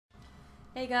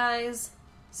Hey guys,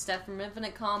 Stef from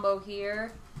Infinite Combo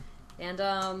here,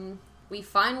 and we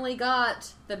finally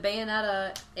got the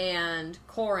Bayonetta and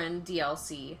Corrin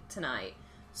DLC tonight.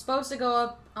 Supposed to go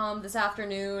up this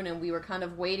afternoon, and we were kind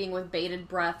of waiting with bated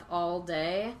breath all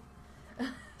day.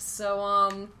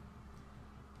 So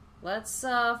let's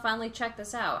finally check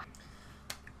this out.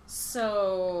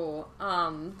 So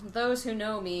those who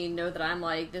know me know that I'm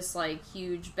like this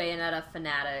huge Bayonetta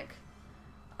fanatic.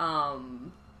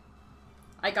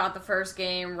 I got the first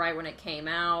game right when it came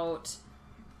out.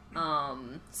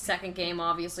 Second game,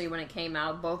 obviously, when it came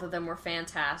out. Both of them were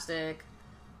fantastic.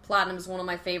 Platinum is one of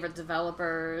my favorite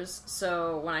developers.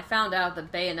 So when I found out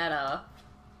that Bayonetta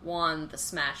won the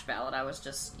Smash Ballot, I was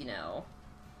just, you know,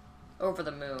 over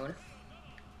the moon.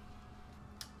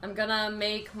 I'm gonna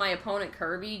make my opponent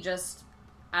Kirby just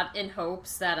in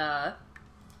hopes that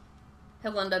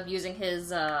he'll end up using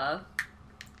his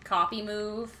copy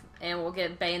move. And we'll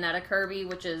get Bayonetta Kirby,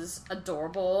 which is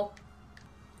adorable.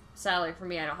 Sadly for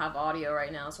me, I don't have audio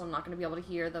right now, so I'm not going to be able to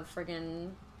hear the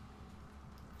friggin'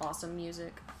 awesome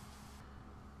music.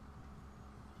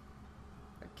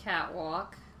 A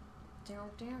catwalk.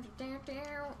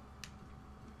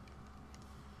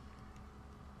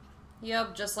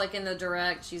 Yep, just like in the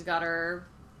direct. She's got her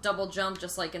double jump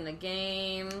just like in the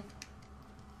game.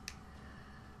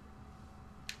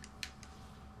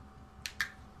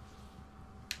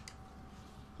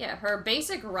 Yeah, her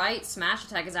basic right smash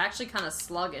attack is actually kind of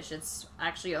sluggish. It's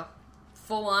actually a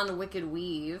full-on wicked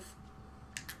weave.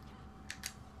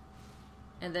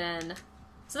 And then,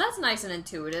 so that's nice and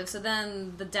intuitive. So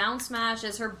then the down smash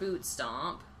is her boot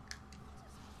stomp.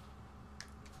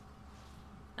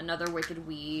 Another wicked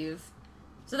weave.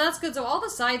 So that's good. So all the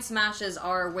side smashes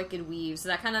are wicked weaves. So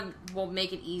that kind of will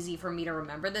make it easy for me to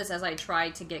remember this as I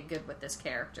try to get good with this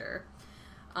character.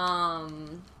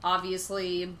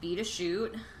 Obviously, B to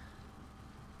shoot.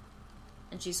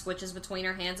 And she switches between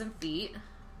her hands and feet.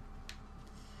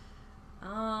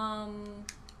 But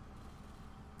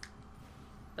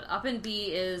up and B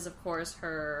is, of course,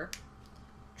 her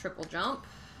triple jump.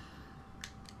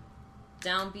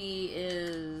 Down B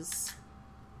is...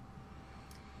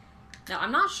 Now,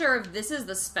 I'm not sure if this is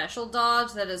the special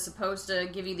dodge that is supposed to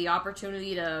give you the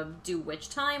opportunity to do witch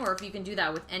time, or if you can do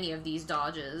that with any of these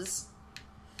dodges.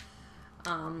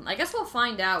 I guess we'll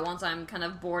find out once I'm kind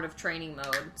of bored of training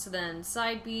mode. So then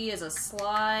side B is a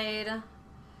slide.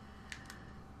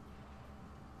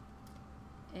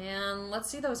 And let's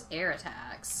see those air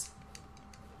attacks.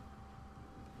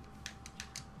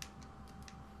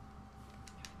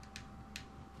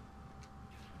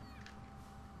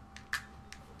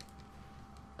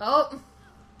 Oh!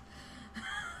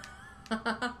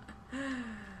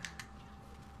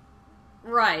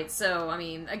 Right, so, I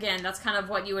mean, again, that's kind of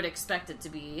what you would expect it to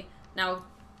be. Now,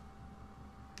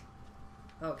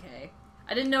 okay.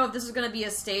 I didn't know if this was going to be a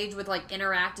stage with, like,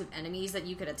 interactive enemies that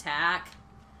you could attack.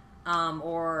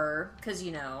 Or, because,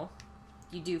 you know,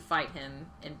 you do fight him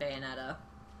in Bayonetta.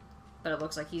 But it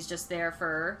looks like he's just there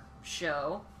for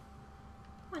show.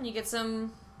 And you get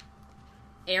some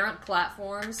errant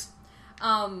platforms.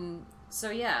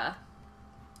 So yeah.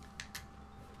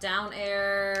 Down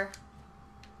air...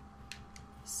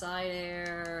 Side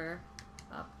air,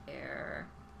 up air,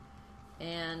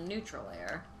 and neutral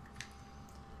air.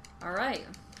 Alright.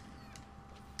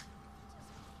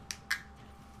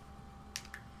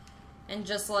 And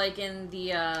just like in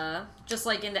the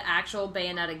actual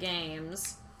Bayonetta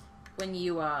games, when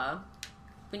you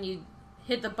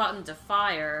hit the button to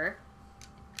fire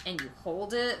and you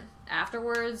hold it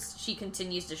afterwards, she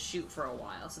continues to shoot for a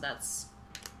while. So that's...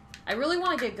 I really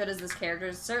want to get good as this character.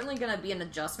 It's certainly going to be an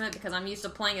adjustment because I'm used to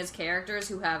playing as characters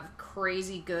who have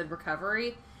crazy good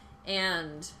recovery.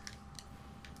 And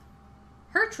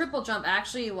her triple jump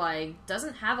actually, like,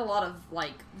 doesn't have a lot of,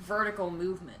 like, vertical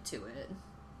movement to it.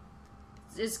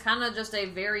 It's kind of just a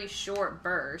very short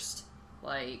burst.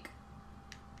 Like,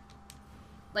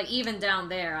 even down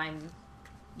there,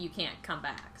 you can't come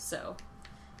back, so.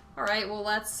 Alright, well,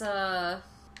 let's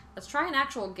try an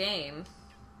actual game.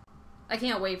 I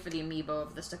can't wait for the amiibo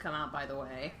of this to come out, by the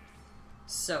way.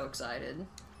 So excited.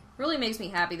 Really makes me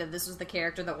happy that this was the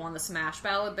character that won the Smash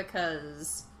Ballot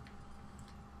because...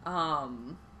 yeah,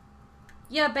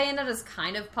 Bayonetta's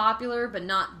kind of popular, but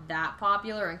not that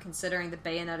popular, and considering that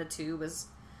Bayonetta 2 was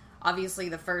obviously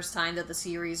the first time that the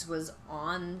series was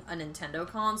on a Nintendo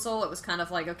console, it was kind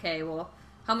of like, okay, well,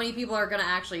 how many people are gonna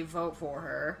actually vote for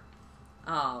her?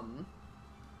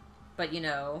 But, you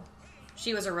know,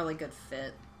 she was a really good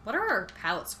fit. What are our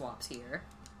palette swaps here?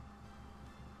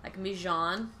 I can be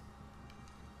Jean.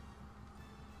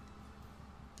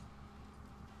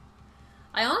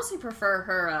 I I honestly prefer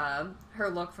her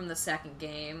look from the second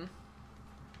game.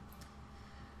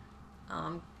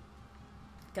 Gonna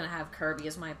have Kirby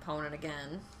as my opponent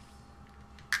again.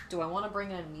 Do I want to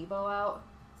bring an amiibo out?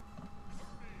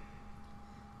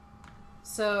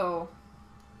 So,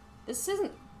 this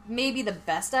isn't maybe the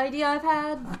best idea I've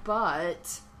had,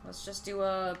 but let's just do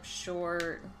a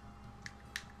short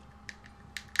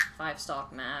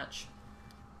 5-stock match.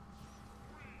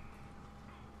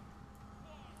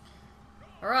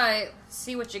 Alright,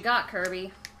 see what you got,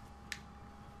 Kirby.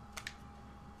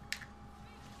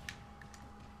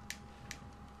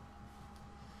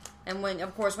 And when,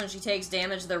 of course, when she takes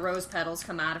damage, the rose petals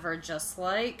come out of her just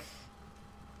like...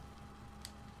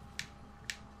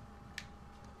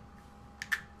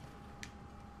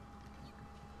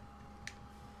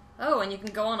 Oh, and you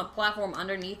can go on a platform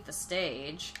underneath the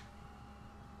stage.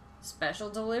 Special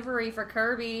delivery for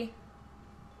Kirby.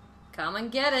 Come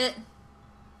and get it.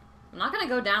 I'm not gonna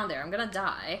go down there. I'm gonna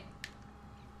die.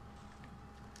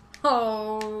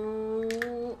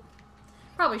 Oh.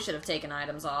 Probably should have taken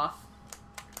items off.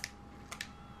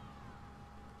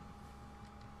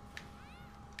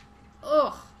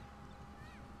 Ugh.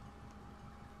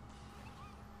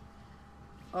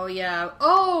 Oh, yeah.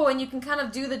 Oh, and you can kind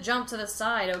of do the jump to the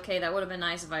side. Okay, that would have been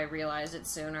nice if I realized it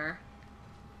sooner.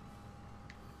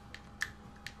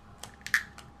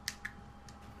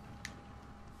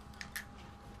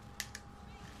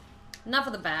 Enough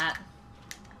of the bat.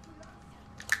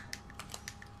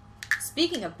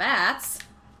 Speaking of bats,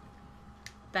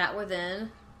 bat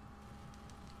within,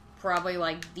 probably,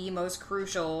 like, the most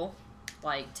crucial,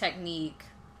 like, technique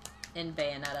in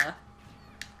Bayonetta.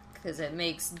 Because it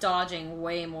makes dodging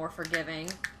way more forgiving.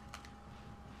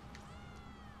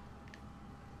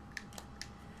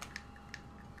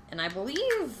 And I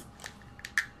believe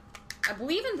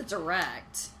in the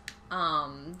Direct,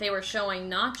 they were showing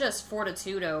not just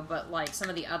Fortitudo, but, like, some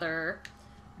of the other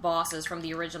bosses from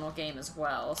the original game as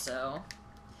well, so...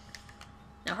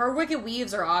 Now, her Wicked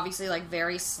Weaves are obviously, like,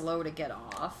 very slow to get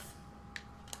off.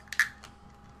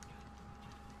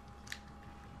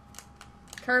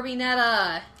 Kirby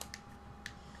Netta!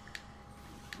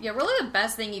 Yeah, really the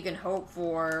best thing you can hope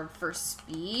for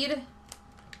speed,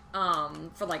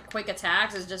 for, like, quick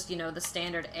attacks is just, you know, the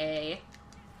standard A.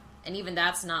 And even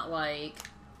that's not, like...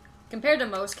 Compared to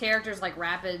most characters, like,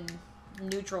 rapid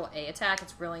neutral A attack,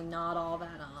 it's really not all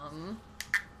that,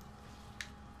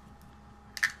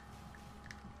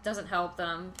 Doesn't help that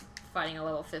I'm fighting a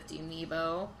level 50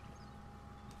 amiibo.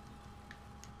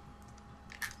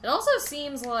 It also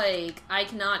seems like I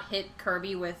cannot hit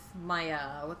Kirby with my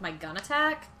gun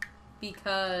attack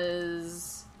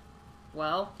because,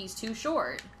 well, he's too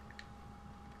short.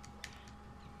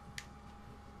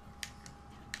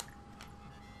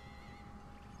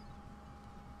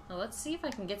 Well, let's see if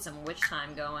I can get some witch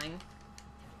time going.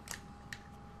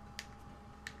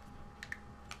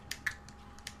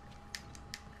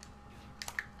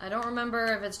 I don't remember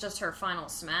if it's just her final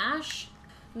smash.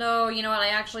 No, you know what, I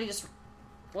actually just...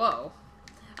 Whoa.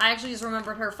 I actually just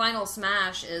remembered her final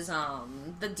smash is,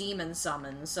 the demon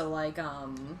summon. So, like,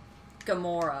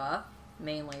 Gamora,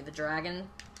 mainly, the dragon.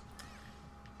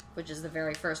 Which is the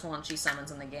very first one she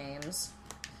summons in the games.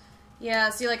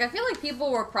 Yeah, see, like, I feel like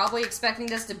people were probably expecting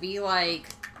this to be, like,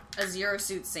 a Zero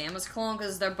Suit Samus clone,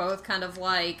 because they're both kind of,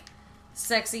 like,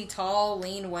 sexy, tall,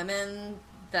 lean women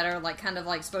that are, like, kind of,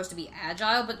 like, supposed to be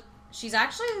agile, but she's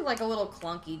actually, like, a little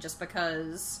clunky just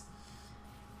because,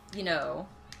 you know,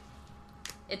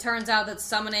 it turns out that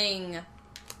summoning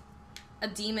a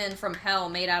demon from hell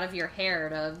made out of your hair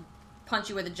to punch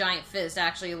you with a giant fist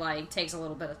actually, like, takes a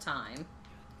little bit of time.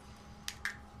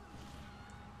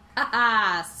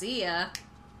 Haha, see ya.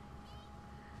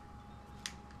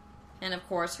 And of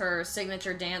course, her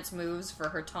signature dance moves for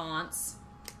her taunts.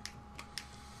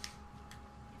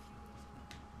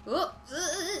 Ooh,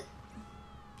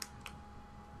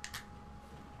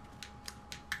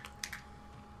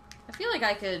 I feel like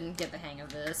I could get the hang of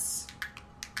this.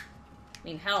 I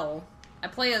mean, hell, I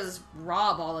play as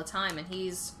Rob all the time, and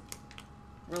he's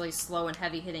really slow and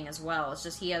heavy hitting as well. It's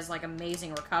just he has, like,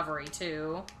 amazing recovery,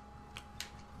 too.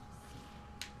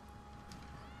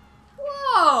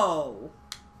 Whoa!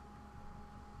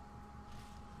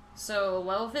 So,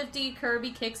 level 50,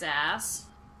 Kirby kicks ass.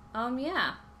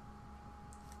 Yeah.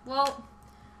 Well,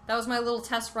 that was my little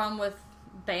test run with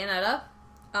Bayonetta.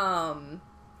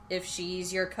 If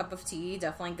she's your cup of tea,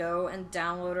 definitely go and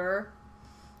download her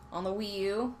on the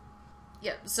WiiU.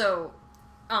 Yep, so,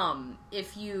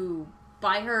 if you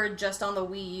buy her just on the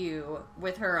WiiU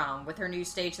with her new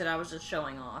stage that I was just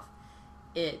showing off,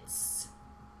 it's...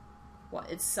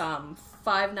 what? It's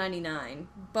 $5.99.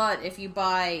 But if you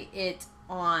buy it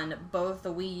on both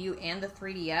the Wii U and the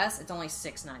 3DS, it's only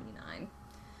 $6.99.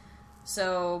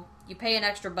 So you pay an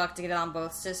extra buck to get it on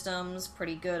both systems.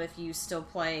 Pretty good if you still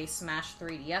play Smash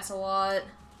 3DS a lot.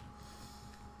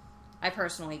 I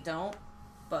personally don't,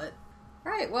 but...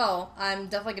 Alright, well, I'm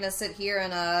definitely going to sit here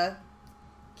and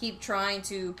keep trying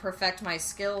to perfect my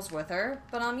skills with her.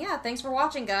 But yeah, thanks for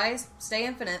watching, guys. Stay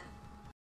infinite.